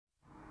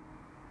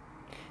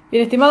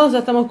Bien, estimados, ya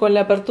estamos con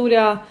la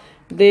apertura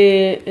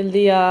del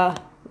día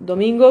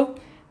domingo,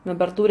 una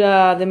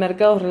apertura de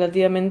mercados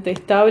relativamente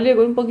estable,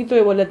 con un poquito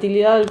de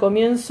volatilidad al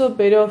comienzo,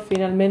 pero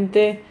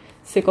finalmente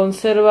se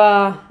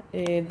conserva,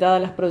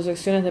 dadas las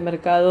proyecciones de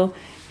mercado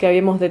que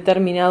habíamos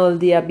determinado el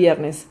día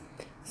viernes.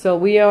 So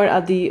we are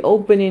at the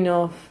opening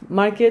of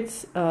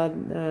markets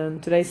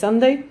today,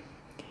 Sunday.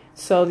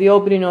 So the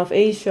opening of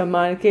Asia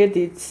market,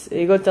 it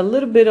got a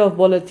little bit of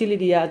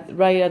volatility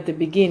right at the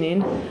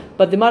beginning,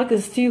 but the market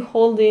is still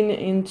holding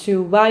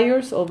into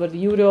buyers over the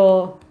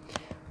euro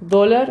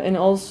dollar and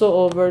also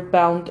over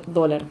pound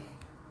dollar.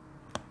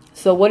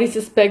 So what is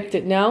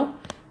expected now?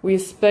 We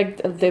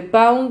expect the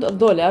pound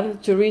dollar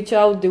to reach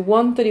out the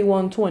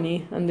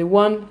 131.20 and the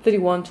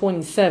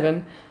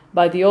 131.27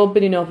 by the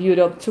opening of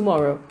Europe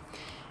tomorrow.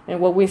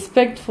 And what we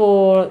expect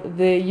for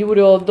the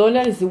euro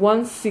dollar is the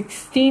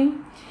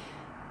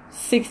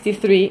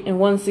 116.63 and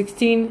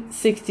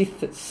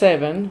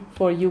 116.67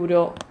 for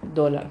euro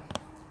dólar.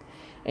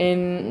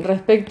 En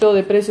respecto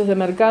de precios de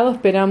mercado,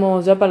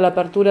 esperamos ya para la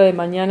apertura de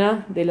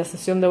mañana de la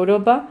sesión de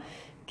Europa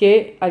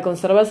que al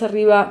conservarse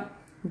arriba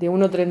de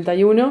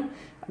 1.31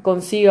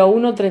 consiga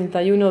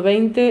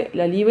 1.3120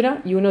 la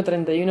libra y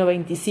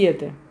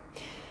 1.3127.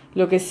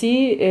 Lo que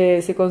sí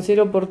se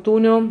considera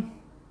oportuno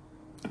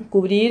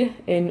cubrir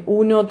en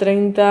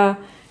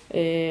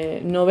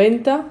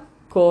 1.3090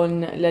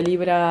 con la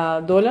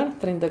libra dólar,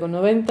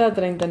 30,90,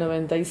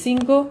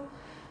 30,95,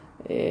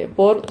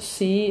 por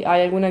si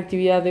hay alguna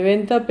actividad de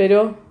venta,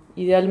 pero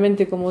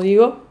idealmente, como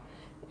digo,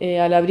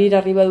 al abrir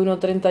arriba de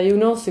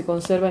 1.31 se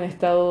conserva en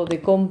estado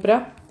de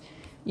compra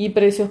y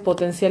precios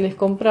potenciales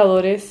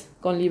compradores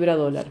con libra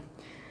dólar.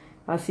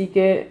 Así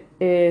que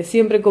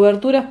siempre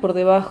coberturas por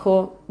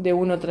debajo de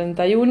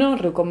 1.31,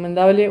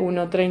 recomendable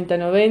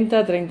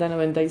 1.3090,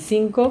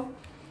 30.95.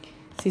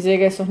 Si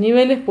llega a esos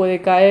niveles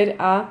puede caer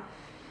a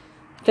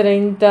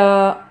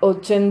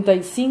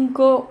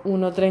 30.85,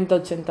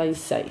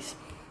 1.30.86.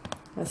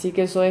 Así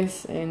que eso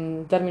es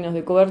en términos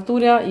de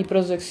cobertura y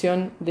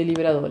proyección de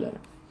libra dólar.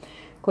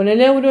 Con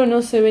el euro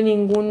no se ve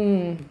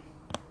ningún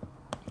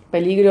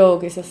peligro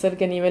que se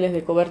acerque a niveles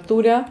de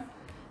cobertura.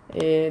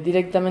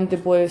 Directamente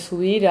puede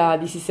subir a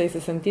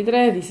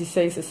 16.63,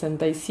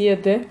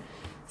 16.67.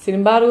 Sin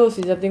embargo,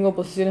 si ya tengo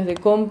posiciones de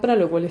compra,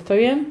 lo cual está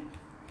bien,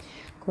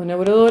 con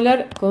euro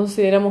dólar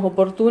consideramos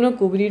oportuno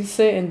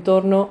cubrirse en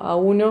torno a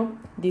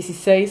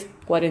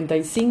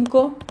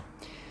 1.1645.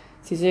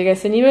 Si llega a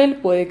ese nivel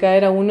puede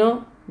caer a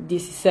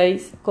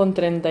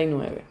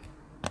 1.1639.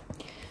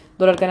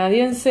 Dólar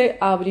canadiense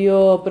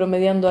abrió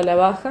promediando a la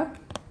baja,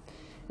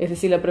 es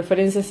decir, la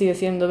preferencia sigue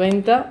siendo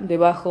venta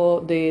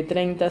debajo de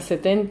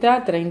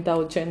 30.70,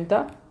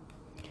 30.80.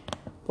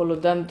 Por lo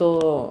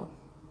tanto,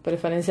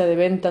 preferencia de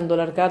venta en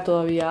dólar CAD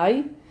todavía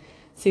hay.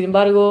 Sin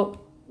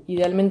embargo,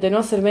 idealmente no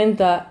hacer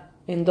venta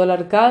en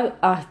dólar CAD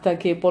hasta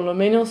que por lo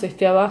menos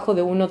esté abajo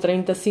de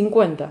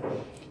 1.3050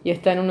 y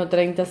está en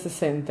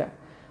 1.3060.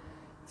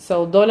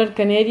 So dollar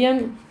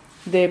Canadian,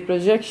 the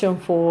projection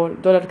for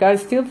dollar CAD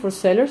is still for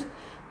sellers,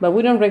 but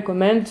we don't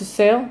recommend to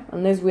sell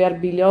unless we are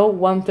below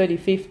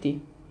 130.50.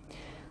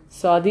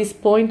 So at this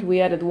point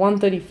we are at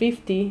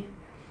 130.50,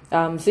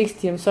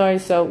 60, I'm sorry,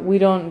 so we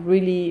don't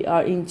really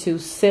are into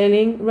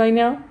selling right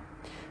now.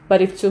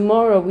 But if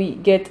tomorrow we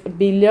get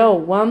below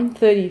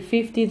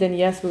 130.50, then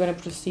yes, we're going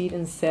to proceed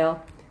and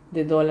sell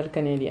the dollar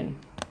Canadian.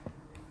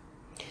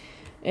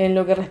 En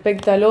lo que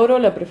respecta al oro,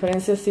 la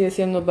preferencia sigue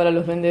siendo para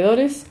los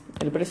vendedores.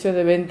 El precio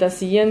de venta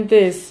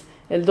siguiente es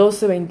el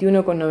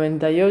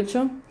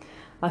 12.21,98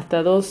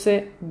 hasta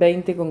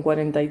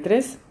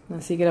 12.20,43.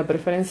 Así que la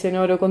preferencia en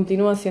oro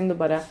continúa siendo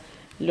para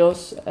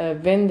los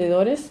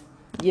vendedores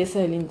y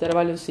ese es el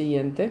intervalo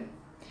siguiente.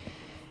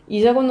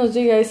 Y ya cuando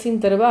llega a ese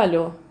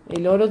intervalo,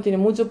 el oro tiene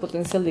mucho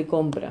potencial de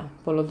compra,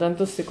 por lo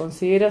tanto se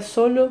considera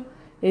solo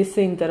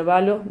ese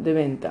intervalo de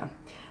venta.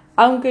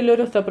 Aunque el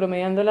oro está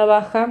promediando a la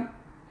baja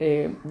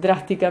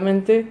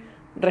drásticamente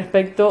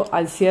respecto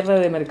al cierre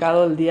de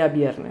mercado del día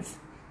viernes.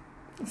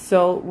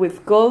 So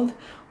with gold,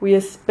 we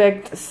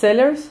expect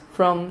sellers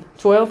from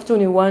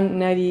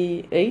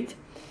 12.21.98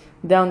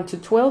 down to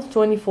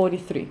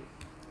 12.20.43.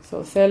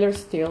 So sellers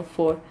still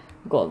for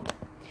gold.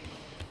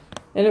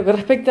 En lo que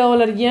respecta a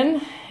dólar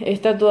yen,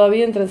 está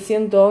todavía entre el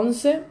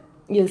 111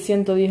 y el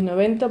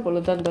 110.90, por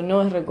lo tanto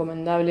no es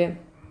recomendable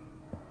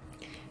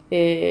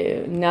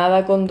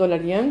nada con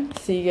dólar yen.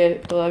 Sigue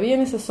todavía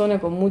en esa zona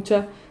con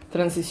mucha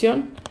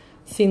transición,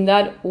 sin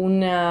dar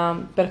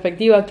una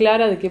perspectiva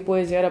clara de qué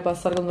puede llegar a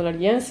pasar con dólar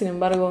yen. Sin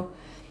embargo,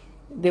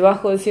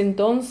 debajo de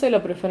 111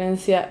 la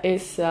preferencia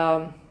es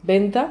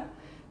venta,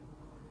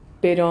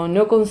 pero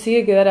no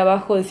consigue quedar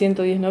abajo de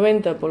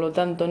 110.90, por lo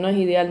tanto no es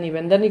ideal ni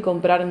vender ni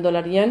comprar en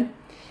dólar yen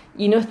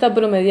y no está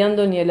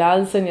promediando ni a la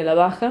alza ni a la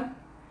baja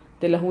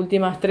de las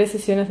últimas 3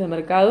 sesiones de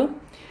mercado.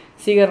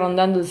 Sigue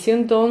rondando el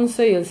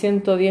 111 y el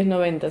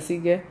 110.90,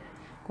 así que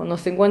cuando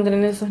se encuentren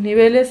en esos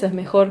niveles es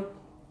mejor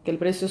que el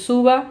precio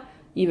suba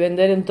y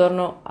vender en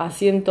torno a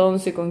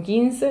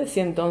 111.15,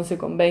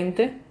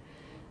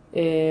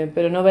 111.20,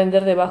 pero no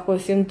vender debajo de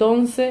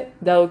 111,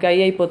 dado que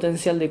ahí hay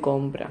potencial de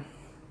compra.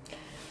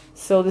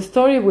 So the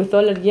story with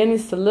dollar yen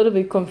is a little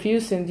bit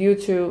confusing due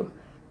to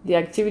the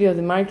activity of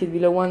the market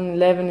below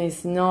 111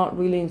 is not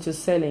really into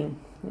selling.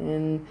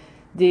 And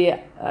the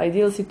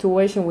ideal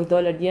situation with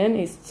dollar yen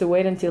is to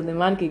wait until the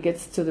market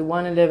gets to the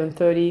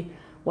 111.30,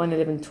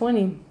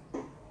 111.20,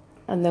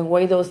 and then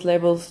wait those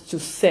levels to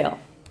sell.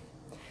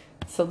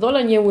 So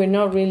dollar yen, we're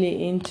not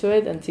really into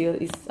it until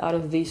it's out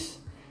of this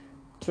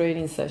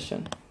trading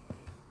session.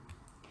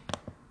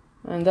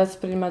 And that's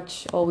pretty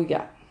much all we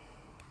got.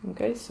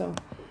 Okay, so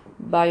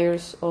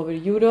buyers over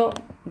euro,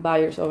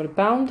 buyers over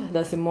pound,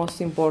 that's the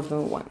most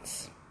important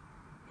ones.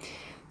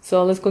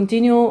 So let's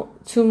continue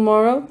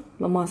tomorrow.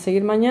 Vamos a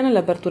seguir mañana en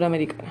la apertura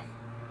americana.